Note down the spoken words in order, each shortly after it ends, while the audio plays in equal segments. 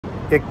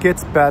It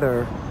gets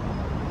better.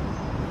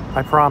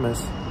 I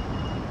promise.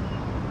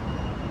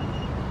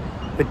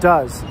 It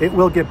does. It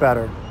will get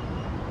better.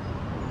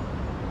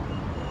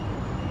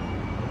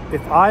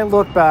 If I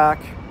look back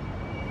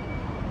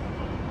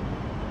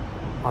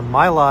on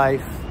my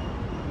life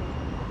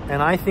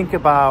and I think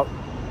about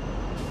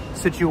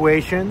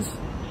situations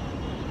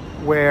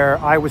where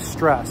I was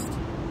stressed,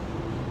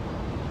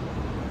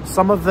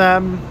 some of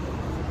them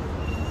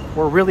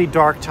were really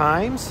dark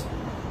times,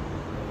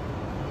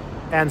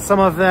 and some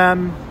of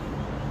them,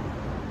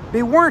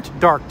 they weren't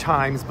dark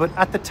times, but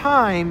at the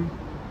time,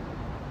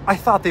 I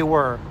thought they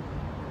were.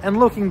 And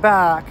looking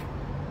back,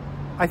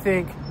 I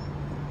think,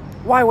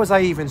 why was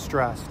I even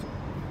stressed?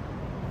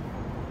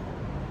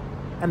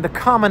 And the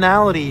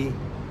commonality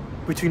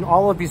between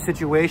all of these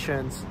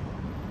situations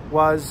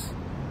was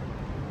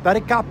that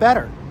it got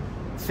better.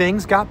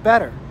 Things got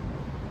better.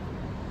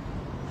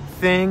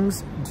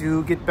 Things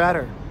do get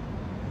better.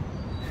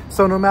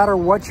 So no matter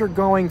what you're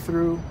going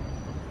through,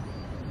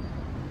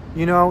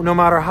 you know, no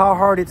matter how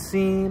hard it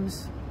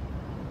seems,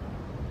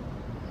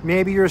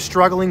 maybe you're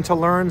struggling to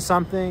learn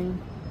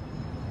something,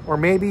 or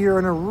maybe you're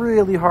in a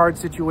really hard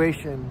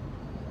situation,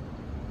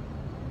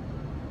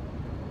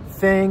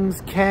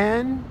 things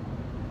can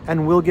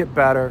and will get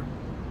better.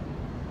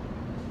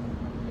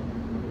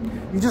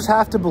 You just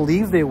have to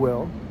believe they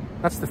will.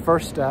 That's the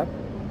first step.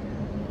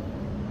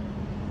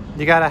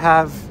 You gotta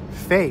have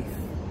faith.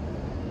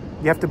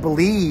 You have to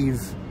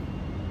believe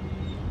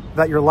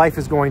that your life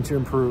is going to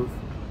improve.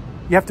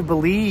 You have to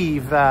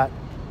believe that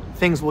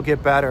things will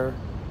get better.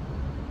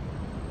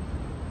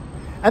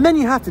 And then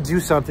you have to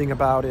do something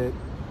about it,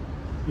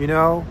 you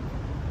know?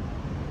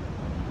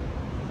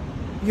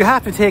 You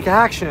have to take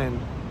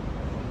action,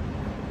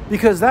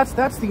 because that's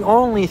the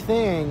only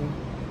thing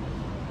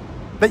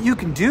that you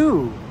can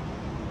do,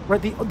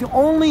 right? The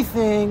only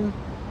thing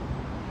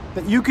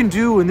that you can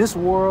do in this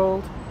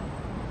world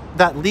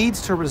that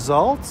leads to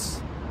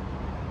results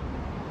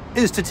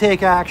is to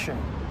take action.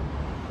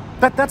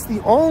 That's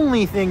the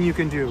only thing you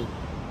can do.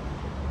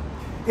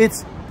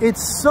 It's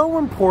so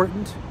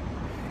important.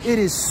 It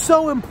is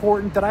so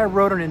important that I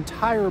wrote an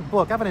entire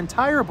book. I have an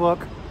entire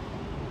book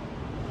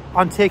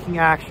on taking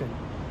action.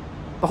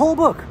 The whole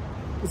book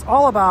is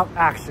all about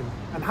action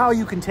and how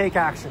you can take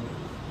action.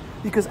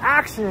 Because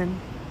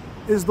action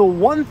is the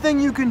one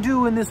thing you can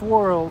do in this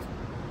world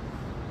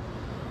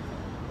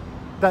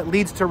that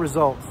leads to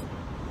results.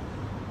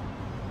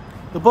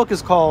 The book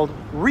is called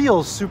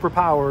Real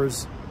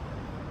Superpowers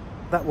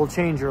That Will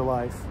Change Your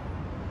Life.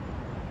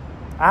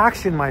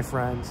 Action, my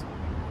friends.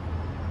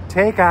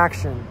 Take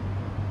action.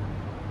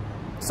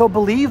 So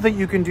believe that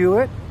you can do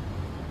it,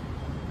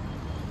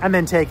 and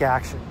then take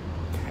action.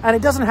 And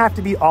it doesn't have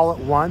to be all at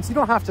once. You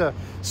don't have to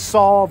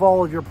solve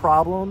all of your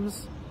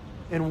problems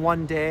in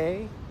one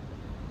day.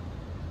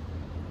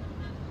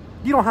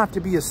 You don't have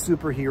to be a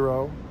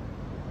superhero.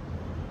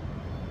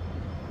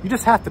 You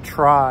just have to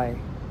try.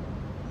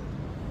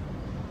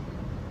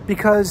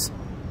 Because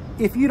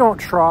if you don't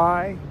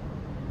try,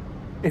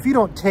 if you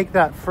don't take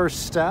that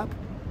first step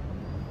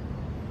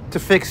to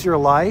fix your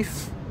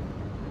life,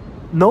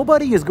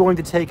 nobody is going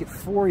to take it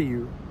for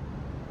you.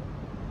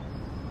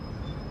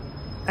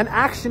 And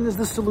action is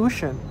the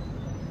solution.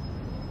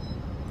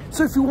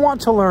 So if you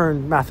want to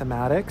learn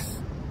mathematics,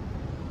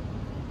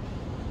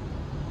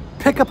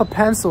 pick up a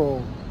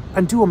pencil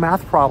and do a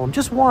math problem.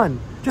 Just one.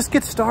 Just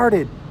get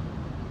started.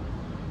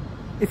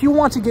 If you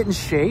want to get in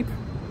shape,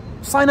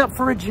 sign up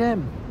for a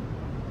gym.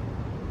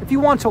 If you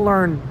want to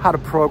learn how to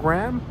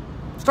program,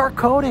 start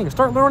coding,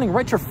 start learning,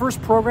 write your first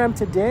program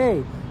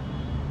today.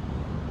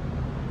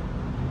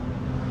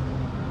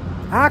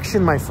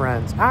 Action, my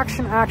friends.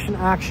 Action, action,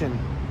 action.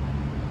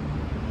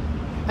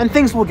 And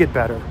things will get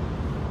better.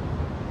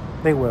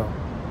 They will.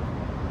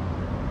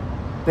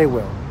 They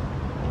will.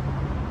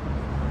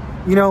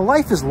 You know,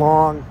 life is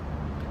long.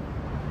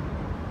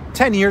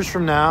 10 years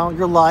from now,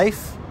 your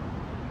life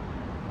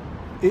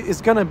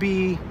is going to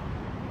be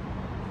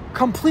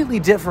completely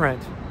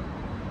different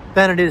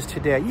than it is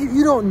today.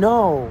 You don't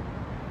know.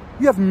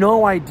 You have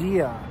no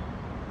idea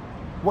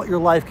what your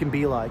life can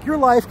be like. Your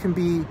life can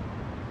be,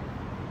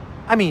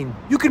 I mean,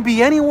 you can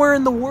be anywhere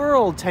in the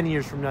world 10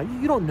 years from now.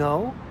 You don't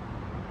know.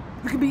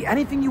 You can be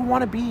anything you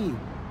want to be.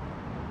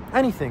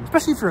 Anything.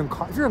 Especially if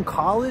you're in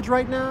college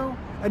right now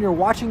and you're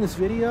watching this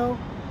video.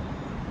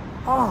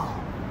 Oh,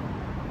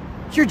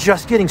 you're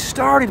just getting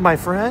started, my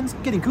friends.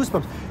 I'm getting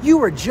goosebumps.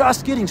 You are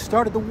just getting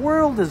started. The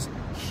world is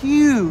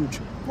huge.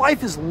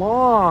 Life is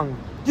long.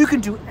 You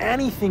can do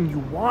anything you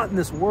want in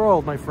this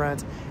world, my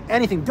friends.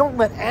 Anything. Don't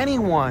let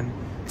anyone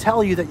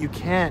tell you that you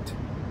can't.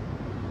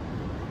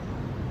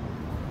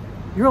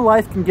 Your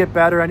life can get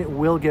better, and it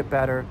will get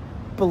better.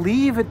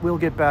 Believe it will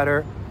get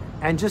better,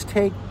 and just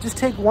take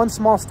one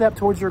small step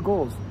towards your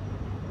goals.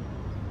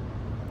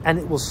 And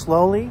it will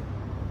slowly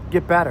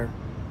get better.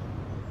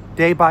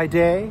 Day by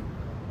day,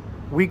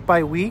 week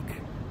by week,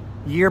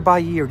 year by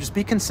year. Just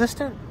be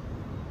consistent.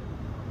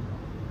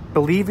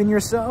 Believe in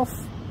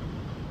yourself.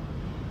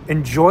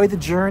 Enjoy the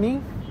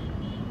journey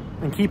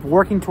and keep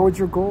working towards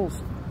your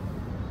goals.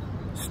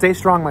 Stay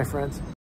strong, my friends.